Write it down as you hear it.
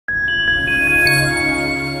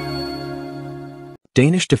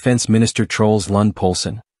Danish Defense Minister Troels Lund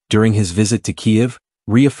Poulsen, during his visit to Kyiv,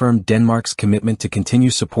 reaffirmed Denmark's commitment to continue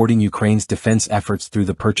supporting Ukraine's defense efforts through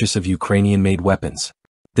the purchase of Ukrainian-made weapons.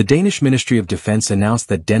 The Danish Ministry of Defense announced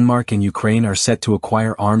that Denmark and Ukraine are set to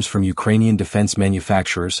acquire arms from Ukrainian defense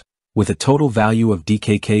manufacturers, with a total value of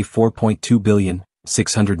DKK 4.2 billion,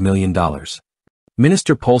 $600 million.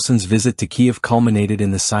 Minister Poulsen's visit to Kyiv culminated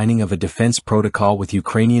in the signing of a defense protocol with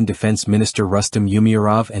Ukrainian Defense Minister Rustem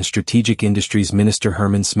Umerov and Strategic Industries Minister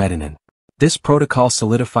Herman Smetana. This protocol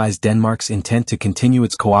solidifies Denmark's intent to continue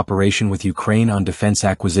its cooperation with Ukraine on defense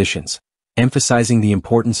acquisitions, emphasizing the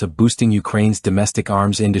importance of boosting Ukraine's domestic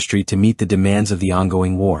arms industry to meet the demands of the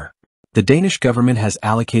ongoing war. The Danish government has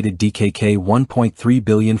allocated DKK 1.3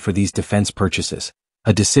 billion for these defense purchases,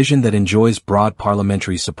 a decision that enjoys broad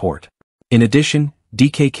parliamentary support. In addition,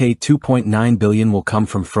 DKK 2.9 billion will come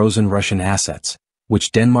from frozen Russian assets,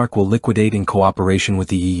 which Denmark will liquidate in cooperation with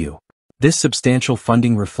the EU. This substantial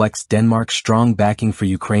funding reflects Denmark's strong backing for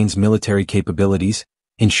Ukraine's military capabilities,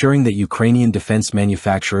 ensuring that Ukrainian defense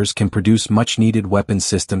manufacturers can produce much-needed weapons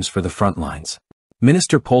systems for the front lines.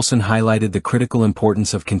 Minister Poulsen highlighted the critical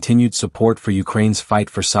importance of continued support for Ukraine's fight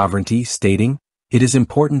for sovereignty, stating, "It is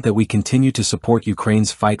important that we continue to support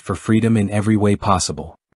Ukraine's fight for freedom in every way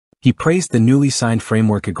possible." He praised the newly signed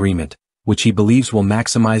framework agreement, which he believes will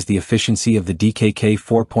maximize the efficiency of the DKK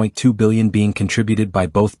 4.2 billion being contributed by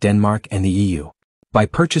both Denmark and the EU. By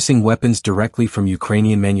purchasing weapons directly from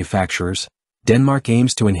Ukrainian manufacturers, Denmark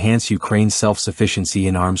aims to enhance Ukraine's self-sufficiency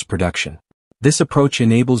in arms production. This approach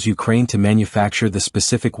enables Ukraine to manufacture the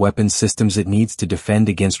specific weapons systems it needs to defend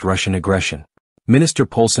against Russian aggression. Minister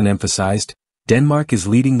Poulsen emphasized, Denmark is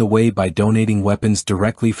leading the way by donating weapons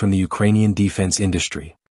directly from the Ukrainian defense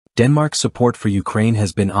industry. Denmark's support for Ukraine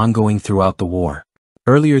has been ongoing throughout the war.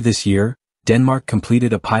 Earlier this year, Denmark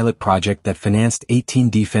completed a pilot project that financed 18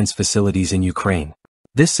 defense facilities in Ukraine.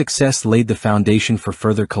 This success laid the foundation for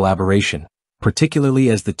further collaboration, particularly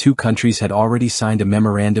as the two countries had already signed a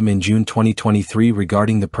memorandum in June 2023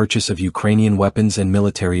 regarding the purchase of Ukrainian weapons and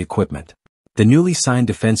military equipment. The newly signed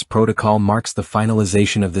defense protocol marks the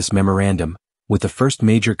finalization of this memorandum, with the first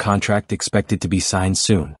major contract expected to be signed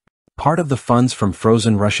soon. Part of the funds from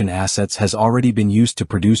frozen Russian assets has already been used to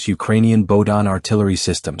produce Ukrainian Bodon artillery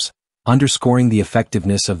systems, underscoring the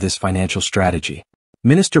effectiveness of this financial strategy.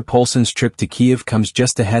 Minister Poulsen's trip to Kyiv comes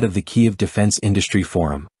just ahead of the Kyiv Defense Industry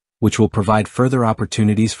Forum, which will provide further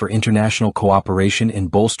opportunities for international cooperation in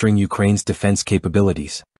bolstering Ukraine's defense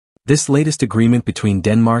capabilities. This latest agreement between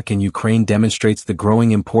Denmark and Ukraine demonstrates the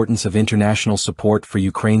growing importance of international support for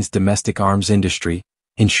Ukraine's domestic arms industry,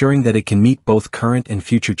 ensuring that it can meet both current and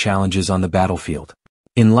future challenges on the battlefield.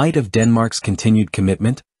 In light of Denmark's continued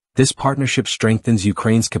commitment, this partnership strengthens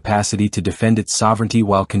Ukraine's capacity to defend its sovereignty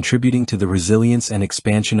while contributing to the resilience and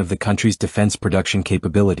expansion of the country's defense production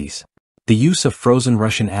capabilities. The use of frozen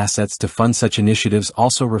Russian assets to fund such initiatives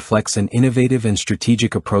also reflects an innovative and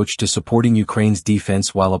strategic approach to supporting Ukraine's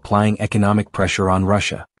defense while applying economic pressure on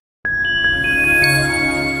Russia.